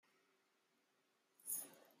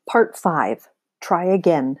Part 5, Try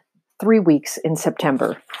Again, 3 weeks in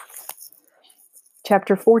September.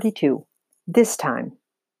 Chapter 42, This Time,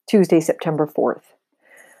 Tuesday, September 4th.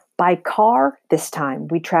 By car, this time,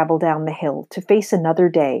 we travel down the hill to face another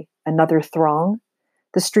day, another throng.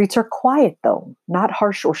 The streets are quiet, though, not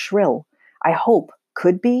harsh or shrill. I hope,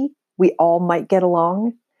 could be, we all might get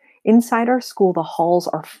along. Inside our school, the halls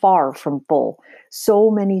are far from full.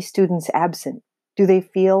 So many students absent. Do they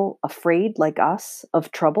feel afraid, like us,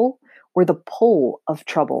 of trouble? Or the pull of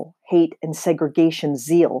trouble, hate, and segregation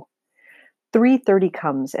zeal? 3:30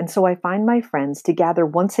 comes, and so I find my friends to gather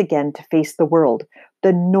once again to face the world.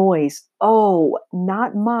 The noise, oh,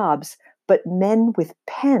 not mobs, but men with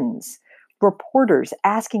pens. Reporters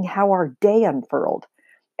asking how our day unfurled.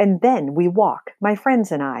 And then we walk, my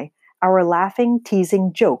friends and I, our laughing,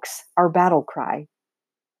 teasing jokes, our battle cry.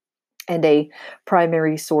 And a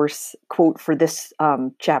primary source quote for this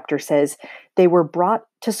chapter says, they were brought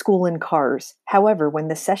to school in cars. However, when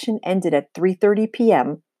the session ended at 3:30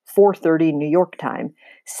 p.m., 4:30 New York time,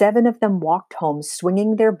 7 of them walked home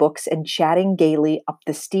swinging their books and chatting gaily up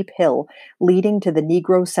the steep hill leading to the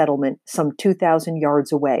Negro settlement some 2,000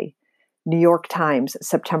 yards away. New York Times,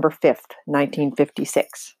 September 5th,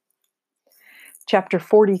 1956. Chapter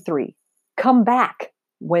 43, Come Back,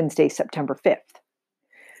 Wednesday, September 5th.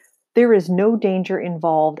 There is no danger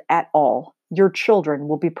involved at all. Your children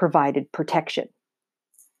will be provided protection.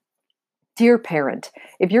 Dear parent,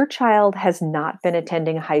 if your child has not been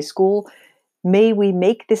attending high school, may we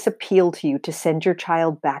make this appeal to you to send your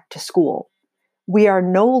child back to school. We are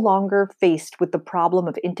no longer faced with the problem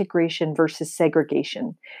of integration versus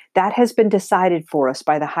segregation. That has been decided for us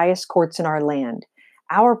by the highest courts in our land.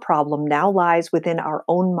 Our problem now lies within our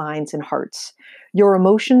own minds and hearts. Your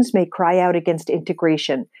emotions may cry out against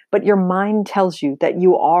integration, but your mind tells you that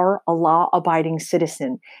you are a law-abiding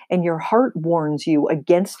citizen, and your heart warns you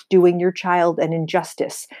against doing your child an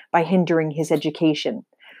injustice by hindering his education.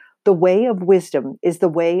 The way of wisdom is the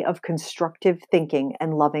way of constructive thinking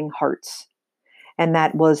and loving hearts. And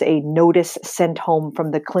that was a notice sent home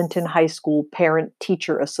from the Clinton High School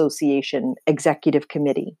Parent-Teacher Association Executive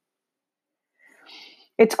Committee.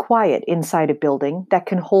 It's quiet inside a building that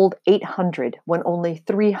can hold 800 when only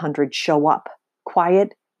 300 show up.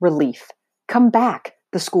 Quiet relief. Come back,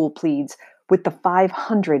 the school pleads, with the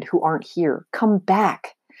 500 who aren't here. Come back.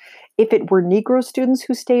 If it were Negro students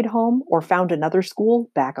who stayed home or found another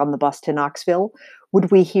school back on the bus to Knoxville,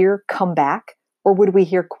 would we hear come back, or would we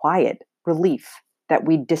hear quiet relief that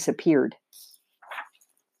we'd disappeared?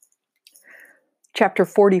 Chapter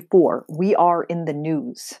 44, We Are in the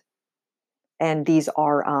News. And these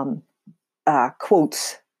are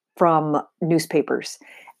quotes from newspapers.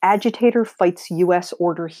 Agitator fights U.S.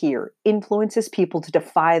 order here, influences people to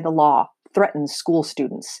defy the law, threatens school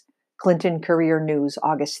students. Clinton Courier News,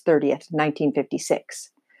 August 30th,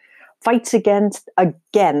 1956. Fights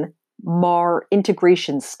again, mar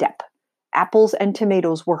integration step. Apples and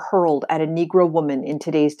tomatoes were hurled at a Negro woman in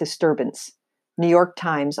today's disturbance. New York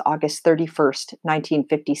Times, August 31st,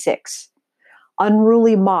 1956.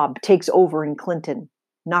 Unruly mob takes over in Clinton.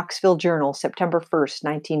 Knoxville Journal, September 1st,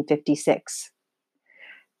 1956.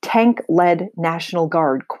 Tank-led National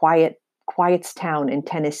Guard quiets town in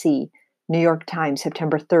Tennessee. New York Times,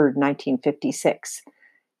 September 3rd, 1956.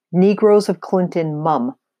 Negroes of Clinton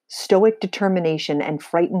mum. Stoic determination and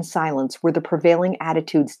frightened silence were the prevailing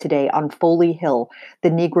attitudes today on Foley Hill, the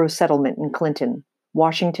Negro settlement in Clinton.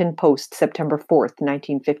 Washington Post, September 4th,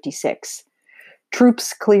 1956.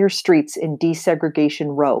 Troops clear streets in desegregation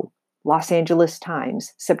row. Los Angeles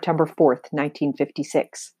Times, September 4th,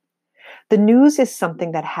 1956. The news is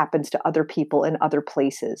something that happens to other people in other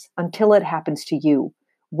places until it happens to you.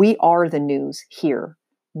 We are the news here.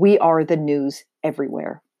 We are the news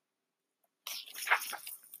everywhere.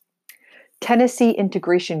 Tennessee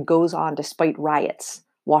integration goes on despite riots.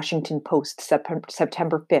 Washington Post,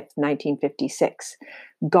 September 5th, 1956.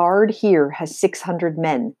 Guard here has 600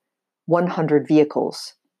 men. 100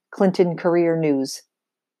 vehicles. Clinton Courier News,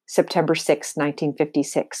 September 6,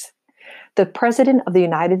 1956. The President of the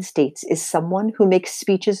United States is someone who makes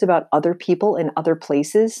speeches about other people in other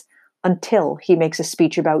places until he makes a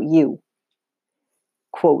speech about you.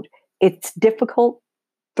 Quote, It is difficult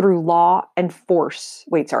through law and force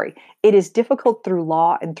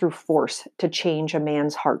to change a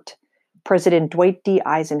man's heart. President Dwight D.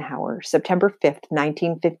 Eisenhower, September 5th,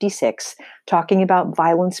 1956, talking about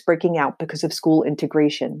violence breaking out because of school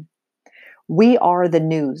integration. We are the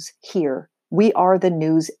news here. We are the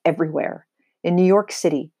news everywhere. In New York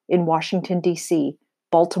City, in Washington, D.C.,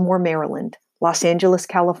 Baltimore, Maryland, Los Angeles,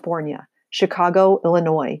 California, Chicago,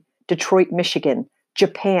 Illinois, Detroit, Michigan,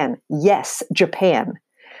 Japan, yes, Japan.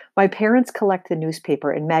 My parents collect the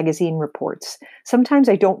newspaper and magazine reports. Sometimes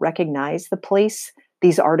I don't recognize the place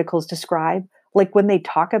these articles describe, like when they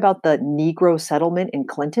talk about the Negro settlement in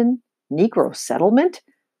Clinton. Negro settlement?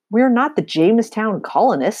 We're not the Jamestown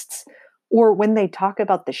colonists. Or when they talk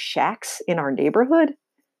about the shacks in our neighborhood.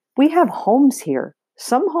 We have homes here.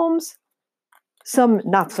 Some homes, some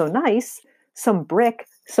not so nice, some brick,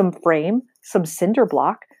 some frame, some cinder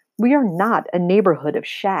block. We are not a neighborhood of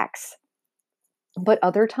shacks. But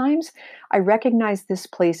other times, I recognize this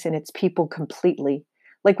place and its people completely.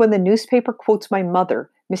 Like when the newspaper quotes my mother,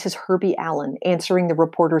 Mrs. Herbie Allen, answering the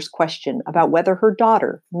reporter's question about whether her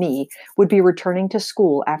daughter, me, would be returning to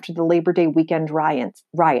school after the Labor Day weekend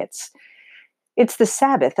riots. It's the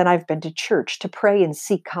Sabbath, and I've been to church to pray and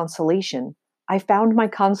seek consolation. I found my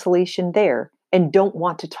consolation there and don't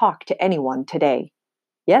want to talk to anyone today.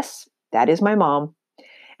 Yes, that is my mom.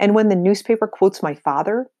 And when the newspaper quotes my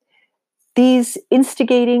father, those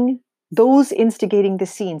instigating the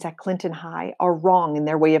scenes at Clinton High are wrong in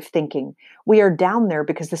their way of thinking. We are down there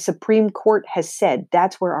because the Supreme Court has said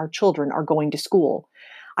that's where our children are going to school.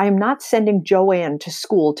 I am not sending Joanne to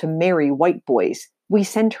school to marry white boys. We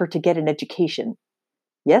send her to get an education.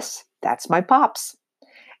 Yes, that's my pops.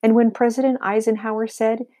 And when President Eisenhower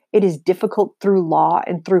said it is difficult through law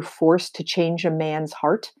and through force to change a man's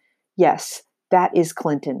heart, yes, that is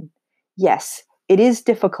Clinton. Yes, it is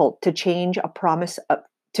difficult to change a promise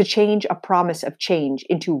of change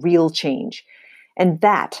into real change. And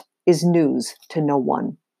that is news to no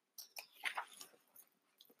one.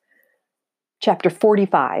 Chapter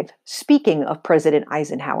 45, speaking of President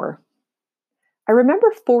Eisenhower. I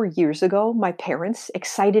remember 4 years ago, my parents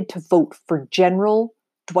excited to vote for General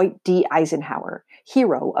Dwight D. Eisenhower,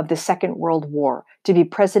 hero of the Second World War, to be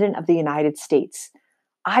President of the United States.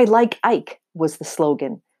 I like Ike was the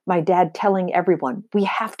slogan. My dad telling everyone, we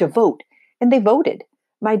have to vote. And they voted.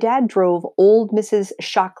 My dad drove old Mrs.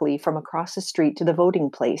 Shockley from across the street to the voting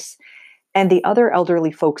place, and the other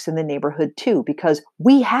elderly folks in the neighborhood too, because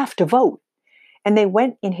we have to vote. And they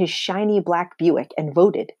went in his shiny black Buick and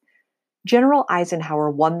voted. General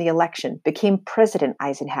Eisenhower won the election, became President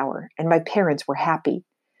Eisenhower, and my parents were happy.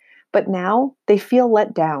 But now they feel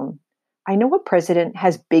let down. I know a president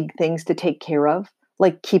has big things to take care of,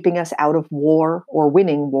 like keeping us out of war or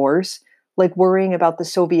winning wars, like worrying about the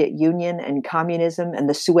Soviet Union and communism and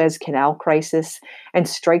the Suez Canal crisis and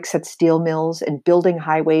strikes at steel mills and building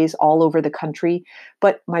highways all over the country.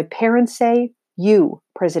 But my parents say, you,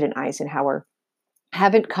 President Eisenhower,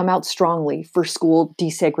 haven't come out strongly for school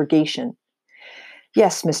desegregation.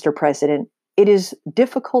 Yes, Mr. President, it is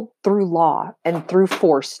difficult through law and through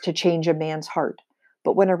force to change a man's heart.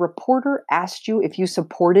 But when a reporter asked you if you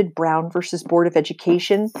supported Brown versus Board of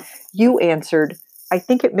Education, you answered, I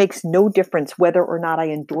think it makes no difference whether or not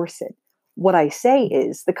I endorse it. What I say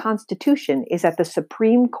is the Constitution is at the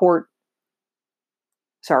Supreme Court.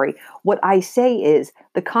 What I say is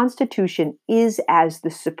the Constitution is as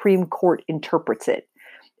the Supreme Court interprets it.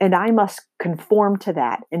 And I must conform to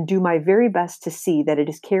that and do my very best to see that it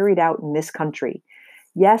is carried out in this country.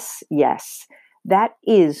 Yes, yes, that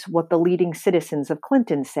is what the leading citizens of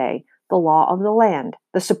Clinton say. The law of the land.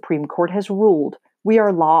 The Supreme Court has ruled. We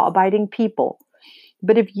are law-abiding people.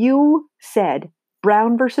 But if you said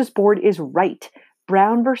Brown versus Board is right,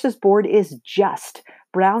 Brown versus Board is just,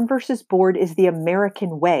 Brown versus Board is the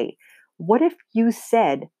American way, what if you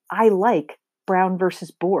said, I like Brown versus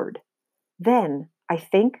Board? Then I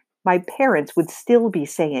think my parents would still be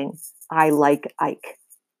saying, I like Ike.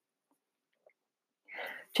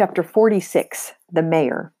 Chapter 46, The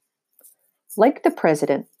Mayor. Like the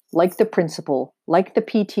president, like the principal, like the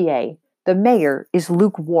PTA, the mayor is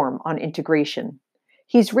lukewarm on integration.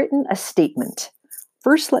 He's written a statement.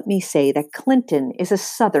 First, let me say that Clinton is a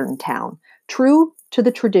southern town, true to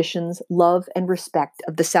the traditions, love, and respect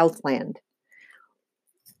of the Southland.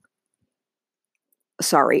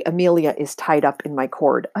 Sorry, Amelia is tied up in my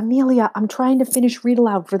cord. Amelia, I'm trying to finish read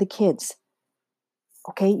aloud for the kids.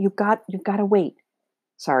 Okay, you've got to wait.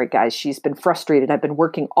 Sorry, guys, she's been frustrated. I've been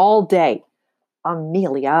working all day.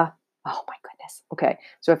 Amelia. Oh my goodness. Okay,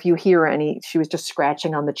 so if you hear she was just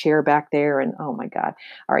scratching on the chair back there, and oh my God.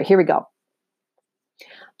 All right, here we go.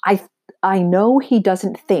 I know he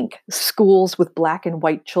doesn't think schools with black and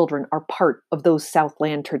white children are part of those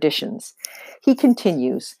Southland traditions. He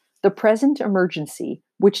continues, the present emergency,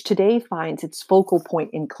 which today finds its focal point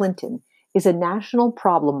in Clinton, is a national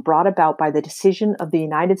problem brought about by the decision of the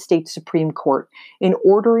United States Supreme Court in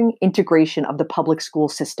ordering integration of the public school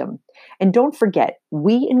system. And don't forget,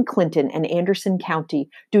 we in Clinton and Anderson County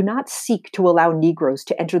do not seek to allow Negroes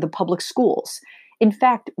to enter the public schools. In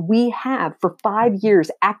fact, we have for 5 years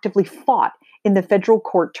actively fought in the federal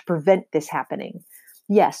court to prevent this happening.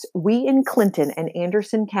 Yes, we in Clinton and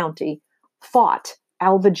Anderson County fought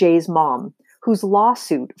Alva J's mom, whose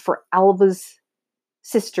lawsuit for Alva's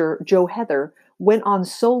sister, Jo Heather, went on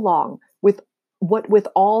so long with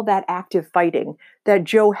all that active fighting that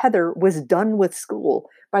Jo Heather was done with school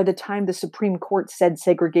by the time the Supreme Court said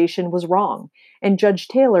segregation was wrong, and Judge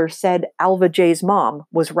Taylor said Alva J's mom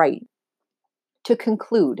was right. To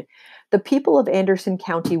conclude, the people of Anderson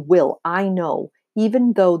County will, I know,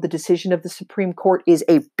 even though the decision of the Supreme Court is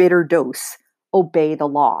a bitter dose, obey the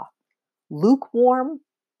law. Lukewarm,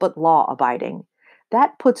 but law-abiding.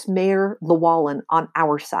 That puts Mayor Llewellyn on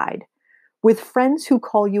our side. With friends who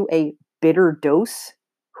call you a bitter dose,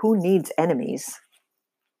 who needs enemies?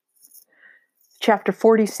 Chapter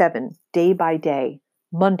 47, Day by Day,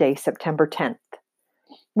 Monday, September 10th.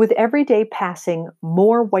 With every day passing,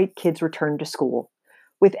 more white kids return to school.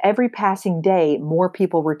 With every passing day, more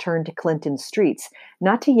people return to Clinton streets,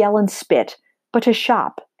 not to yell and spit, but to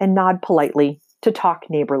shop and nod politely, to talk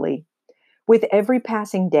neighborly. With every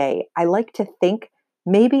passing day, I like to think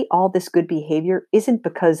maybe all this good behavior isn't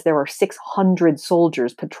because there are 600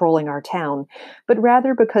 soldiers patrolling our town, but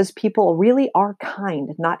rather because people really are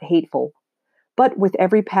kind, not hateful. But with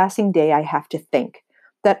every passing day, I have to think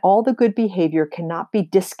that all the good behavior cannot be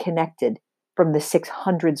disconnected from the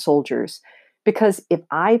 600 soldiers. Because if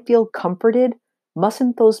I feel comforted,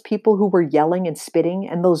 mustn't those people who were yelling and spitting,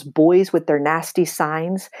 and those boys with their nasty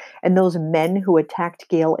signs, and those men who attacked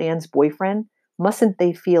Gail Ann's boyfriend, mustn't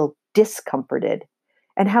they feel discomforted?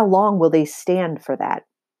 And how long will they stand for that?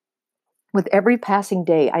 With every passing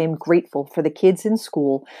day, I am grateful for the kids in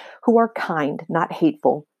school who are kind, not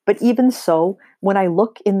hateful. But even so, when I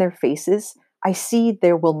look in their faces, I see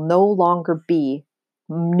there will no longer be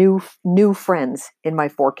new friends in my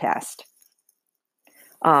forecast.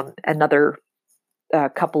 Another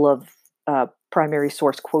couple of primary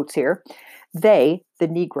source quotes here. They, the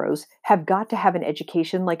Negroes, have got to have an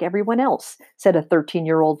education like everyone else, said a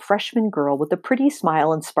 13-year-old freshman girl with a pretty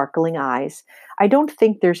smile and sparkling eyes. I don't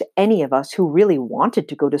think there's any of us who really wanted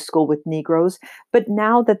to go to school with Negroes, but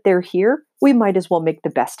now that they're here, we might as well make the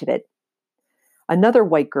best of it. Another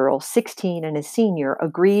white girl, 16 and a senior,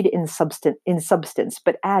 agreed in substance,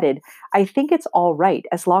 but added, I think it's all right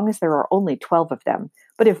as long as there are only 12 of them.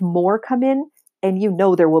 But if more come in, and you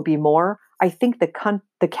know there will be more, I think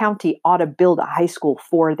the county ought to build a high school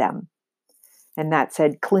for them. And that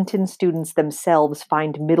said, Clinton students themselves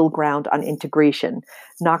find middle ground on integration.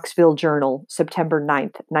 Knoxville Journal, September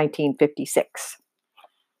 9th, 1956.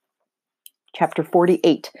 Chapter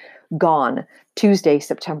 48, Gone, Tuesday,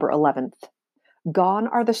 September 11th. Gone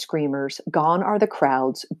are the screamers, gone are the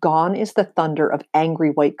crowds, gone is the thunder of angry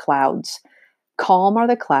white clouds. Calm are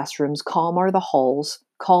the classrooms, calm are the halls,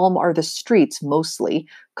 calm are the streets mostly,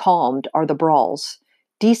 calmed are the brawls.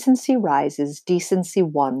 Decency rises, decency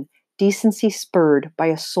won, decency spurred by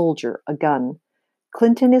a soldier, a gun.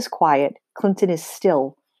 Clinton is quiet, Clinton is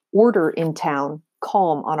still, order in town,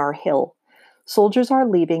 calm on our hill. Soldiers are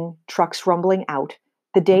leaving, trucks rumbling out.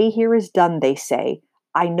 The day here is done, they say.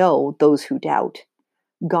 I know those who doubt.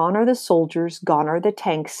 Gone are the soldiers, gone are the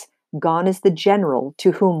tanks, gone is the general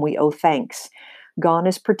to whom we owe thanks. Gone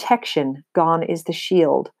is protection, gone is the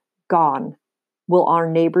shield, gone. Will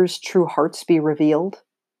our neighbors' true hearts be revealed?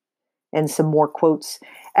 And some more quotes.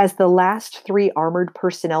 As the last 3 armored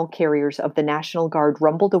personnel carriers of the National Guard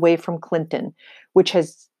rumbled away from Clinton, which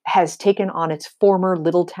has taken on its former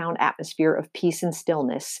little town atmosphere of peace and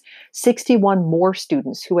stillness, 61 more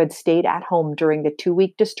students who had stayed at home during the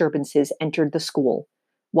 2-week disturbances entered the school.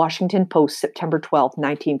 Washington Post, September 12,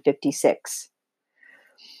 1956.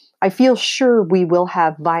 I feel sure we will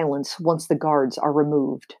have violence once the guards are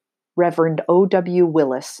removed. Reverend O.W.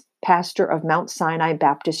 Willis, pastor of Mount Sinai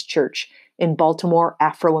Baptist Church in Baltimore,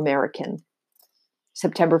 Afro-American.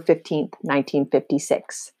 September 15,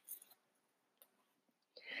 1956.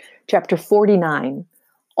 Chapter 49,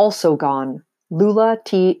 also gone, Lula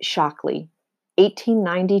T. Shockley,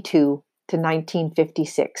 1892 to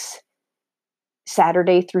 1956.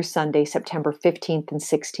 Saturday through Sunday, September 15th and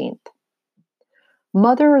 16th.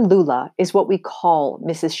 Mother Lula is what we call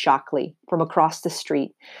Mrs. Shockley from across the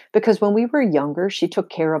street, because when we were younger, she took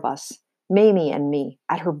care of us, Mamie and me,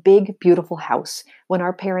 at her big, beautiful house when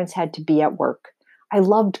our parents had to be at work. I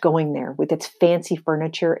loved going there with its fancy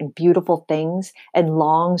furniture and beautiful things and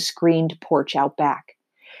long screened porch out back.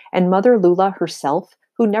 And Mother Lula herself,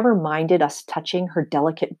 who never minded us touching her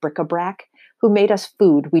delicate bric-a-brac, who made us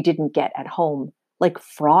food we didn't get at home, like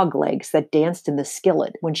frog legs that danced in the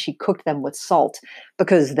skillet when she cooked them with salt,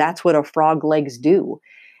 because that's what a frog legs do.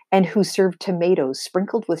 and who served tomatoes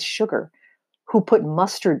sprinkled with sugar, who put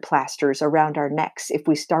mustard plasters around our necks if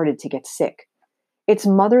we started to get sick. It's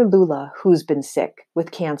Mother Lula who's been sick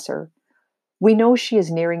with cancer. We know she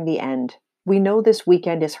is nearing the end. We know this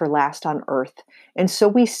weekend is her last on earth, and so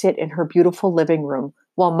we sit in her beautiful living room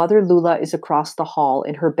while Mother Lula is across the hall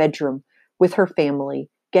in her bedroom with her family,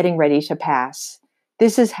 getting ready to pass.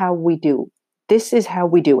 This is how we do. This is how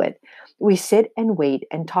we do it. We sit and wait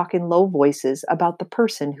and talk in low voices about the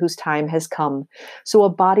person whose time has come, so a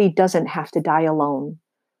body doesn't have to die alone.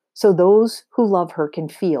 So those who love her can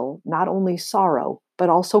feel not only sorrow, but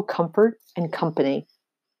also comfort and company.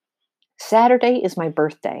 Saturday is my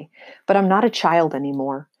birthday, but I'm not a child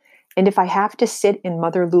anymore. And if I have to sit in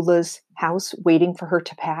Mother Lula's house waiting for her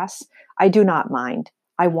to pass, I do not mind.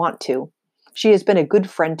 I want to. She has been a good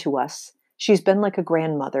friend to us. She's been like a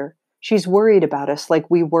grandmother. She's worried about us like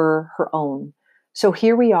we were her own. So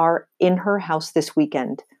here we are in her house this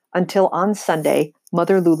weekend until on Sunday,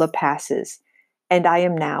 Mother Lula passes, and I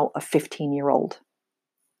am now a 15-year-old.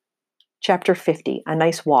 Chapter 50, A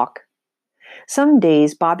Nice Walk. Some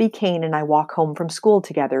days, Bobby Kane and I walk home from school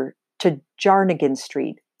together to Jarnigan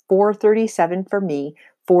Street, 437 for me,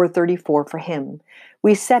 434 for him.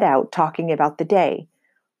 We set out talking about the day.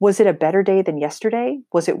 Was it a better day than yesterday?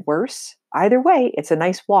 Was it worse? Either way, it's a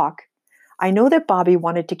nice walk. I know that Bobby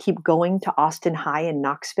wanted to keep going to Austin High in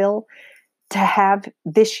Knoxville to have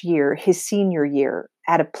this year, his senior year,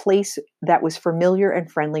 at a place that was familiar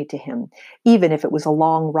and friendly to him, even if it was a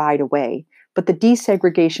long ride away. But the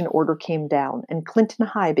desegregation order came down, and Clinton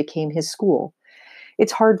High became his school.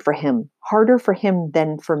 It's hard for him, harder for him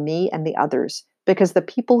than for me and the others, because the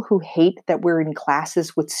people who hate that we're in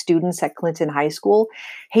classes with students at Clinton High School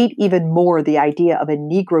hate even more the idea of a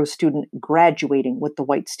Negro student graduating with the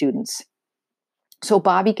white students. So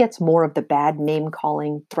Bobby gets more of the bad name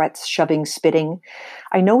calling, threats, shoving, spitting.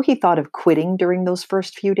 I know he thought of quitting during those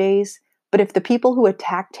first few days, but if the people who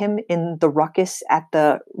attacked him in the ruckus at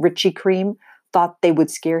the Richie Cream thought they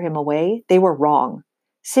would scare him away, they were wrong.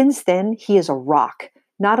 Since then, he is a rock,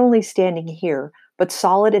 not only standing here, but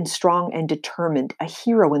solid and strong and determined, a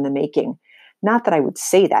hero in the making. Not that I would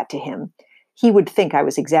say that to him. He would think I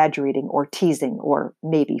was exaggerating or teasing or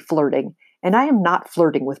maybe flirting. And I am not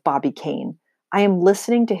flirting with Bobby Kane. I am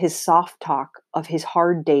listening to his soft talk of his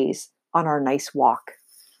hard days on our nice walk.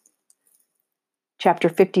 Chapter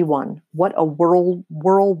 51, What a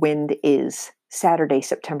Whirlwind Is, Saturday,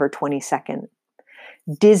 September 22nd.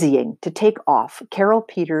 Dizzying to take off, Carol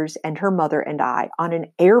Peters and her mother and I on an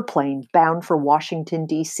airplane bound for Washington,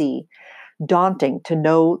 D.C. Daunting to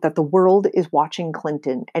know that the world is watching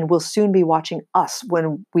Clinton and will soon be watching us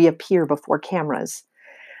when we appear before cameras.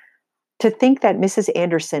 To think that Mrs.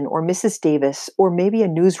 Anderson or Mrs. Davis, or maybe a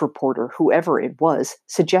news reporter, whoever it was,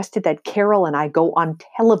 suggested that Carol and I go on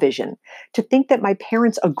television. To think that my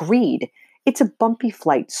parents agreed. It's a bumpy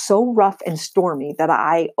flight, so rough and stormy that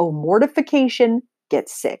I, oh mortification, get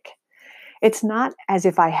sick. It's not as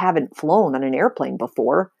if I haven't flown on an airplane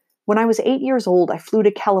before. When I was 8 years old, I flew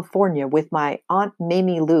to California with my Aunt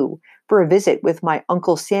Mamie Lou for a visit with my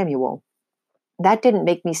Uncle Samuel. That didn't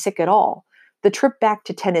make me sick at all. The trip back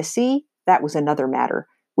to Tennessee, that was another matter.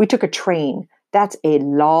 We took a train. That's a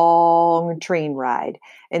long train ride.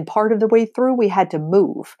 And part of the way through, we had to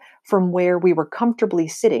move from where we were comfortably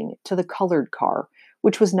sitting to the colored car,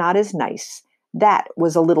 which was not as nice. That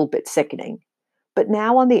was a little bit sickening. But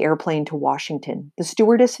now on the airplane to Washington, the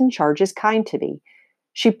stewardess in charge is kind to me.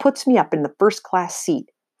 She puts me up in the first class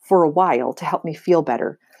seat for a while to help me feel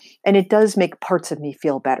better. And it does make parts of me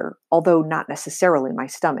feel better, although not necessarily my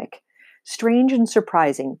stomach. Strange and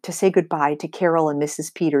surprising to say goodbye to Carol and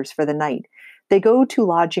Mrs. Peters for the night. They go to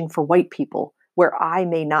lodging for white people, where I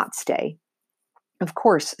may not stay. Of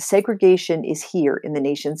course, segregation is here in the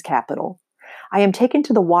nation's capital. I am taken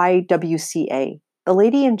to the YWCA. The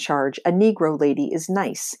lady in charge, a Negro lady, is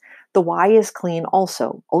nice. The Y is clean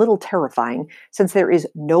also, a little terrifying, since there is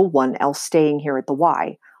no one else staying here at the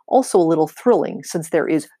Y. Also a little thrilling, since there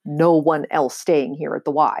is no one else staying here at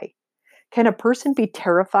the Y. Can a person be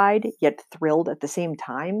terrified yet thrilled at the same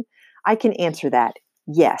time? I can answer that.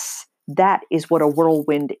 Yes, that is what a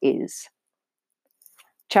whirlwind is.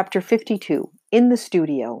 Chapter 52, In the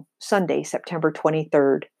Studio, Sunday, September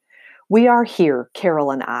 23rd. We are here,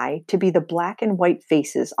 Carol and I, to be the black and white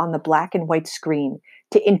faces on the black and white screen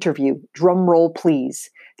to interview, drum roll please,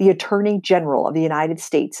 the Attorney General of the United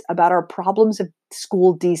States about our problems of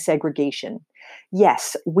school desegregation.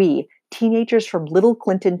 Yes, we, teenagers from Little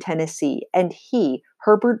Clinton, Tennessee, and he,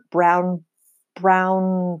 Herbert Brownell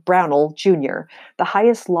Jr., the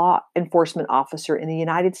highest law enforcement officer in the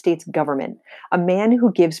United States government, a man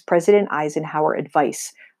who gives President Eisenhower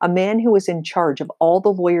advice a man who is in charge of all the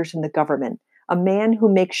lawyers in the government, a man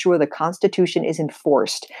who makes sure the Constitution is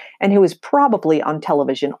enforced, and who is probably on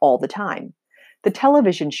television all the time. The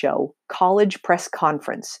television show, College Press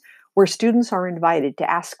Conference, where students are invited to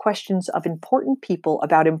ask questions of important people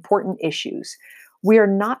about important issues. We are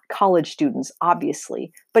not college students,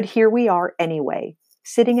 obviously, but here we are anyway,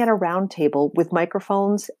 sitting at a round table with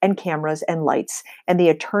microphones and cameras and lights, and the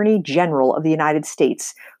Attorney General of the United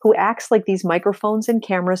States, who acts like these microphones and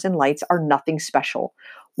cameras and lights are nothing special,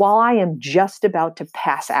 while I am just about to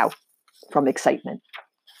pass out from excitement.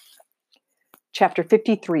 Chapter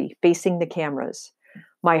 53, Facing the Cameras.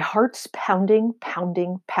 My heart's pounding,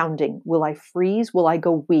 pounding, pounding. Will I freeze? Will I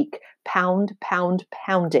go weak? Pound, pound,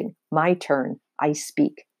 pounding. My turn. I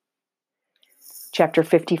speak. Chapter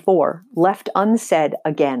 54, Left Unsaid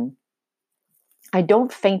Again. I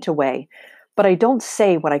don't faint away, but I don't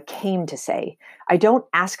say what I came to say. I don't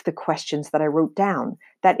ask the questions that I wrote down,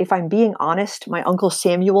 that if I'm being honest, my Uncle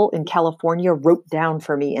Samuel in California wrote down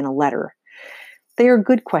for me in a letter. They are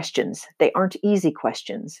good questions. They aren't easy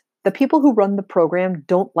questions. The people who run the program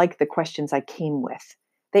don't like the questions I came with.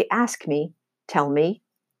 They ask me, tell me,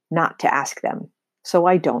 not to ask them. So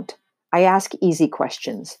I don't. I ask easy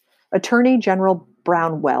questions. Attorney General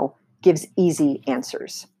Brownwell gives easy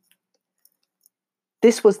answers.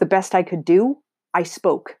 This was the best I could do. I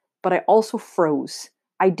spoke, but I also froze.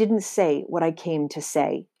 I didn't say what I came to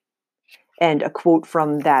say. And a quote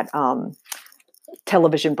from that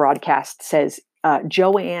television broadcast says,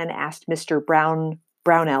 Joanne asked Mr.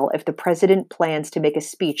 Brownell if the president plans to make a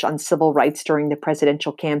speech on civil rights during the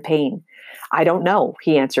presidential campaign. I don't know,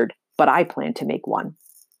 he answered, but I plan to make one.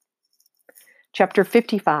 Chapter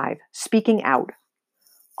 55, Speaking Out.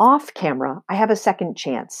 Off camera, I have a second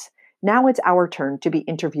chance. Now it's our turn to be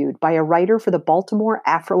interviewed by a writer for the Baltimore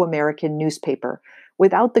Afro-American newspaper,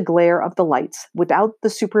 without the glare of the lights, without the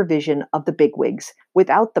supervision of the bigwigs,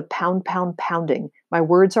 without the pound, pound, pounding. My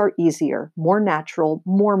words are easier, more natural,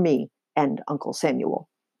 more me, and Uncle Samuel.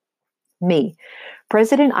 Me.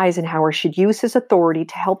 President Eisenhower should use his authority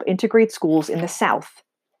to help integrate schools in the South.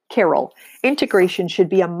 Carol. Integration should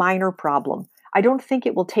be a minor problem. I don't think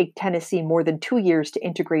it will take Tennessee more than 2 years to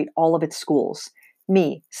integrate all of its schools.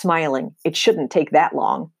 Me, smiling. It shouldn't take that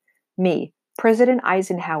long. Me. President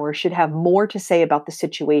Eisenhower should have more to say about the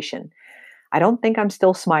situation. I don't think I'm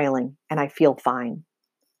still smiling, and I feel fine.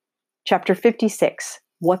 Chapter 56,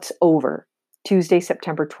 What's Over? Tuesday,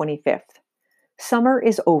 September 25th. Summer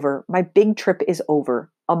is over. My big trip is over.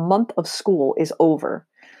 A month of school is over.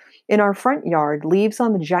 In our front yard, leaves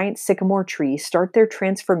on the giant sycamore tree start their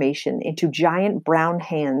transformation into giant brown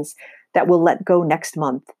hands that will let go next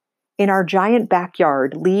month. In our giant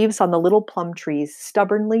backyard, leaves on the little plum trees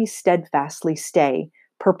stubbornly, steadfastly stay,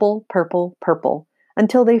 purple, purple, purple,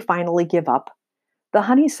 until they finally give up. The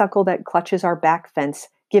honeysuckle that clutches our back fence,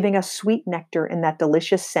 giving us sweet nectar in that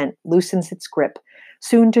delicious scent, loosens its grip,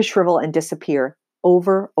 soon to shrivel and disappear,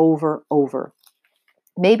 over, over, over.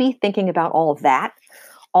 Maybe thinking about all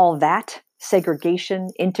that, segregation,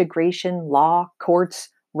 integration, law, courts,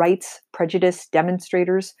 rights, prejudice,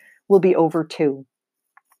 demonstrators, will be over too.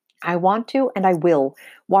 I want to, and I will,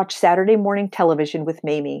 watch Saturday morning television with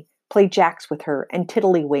Mamie, play jacks with her, and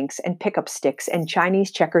tiddlywinks, and pick-up sticks, and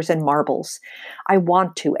Chinese checkers and marbles. I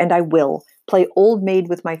want to, and I will, play Old Maid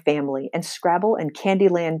with my family, and Scrabble and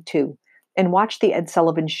Candyland too, and watch the Ed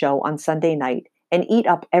Sullivan Show on Sunday night, and eat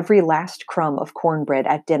up every last crumb of cornbread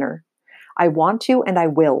at dinner. I want to, and I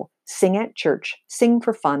will, sing at church, sing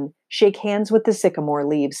for fun, shake hands with the sycamore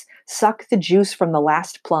leaves, suck the juice from the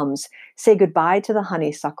last plums, say goodbye to the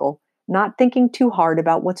honeysuckle, not thinking too hard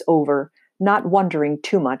about what's over, not wondering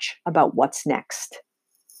too much about what's next.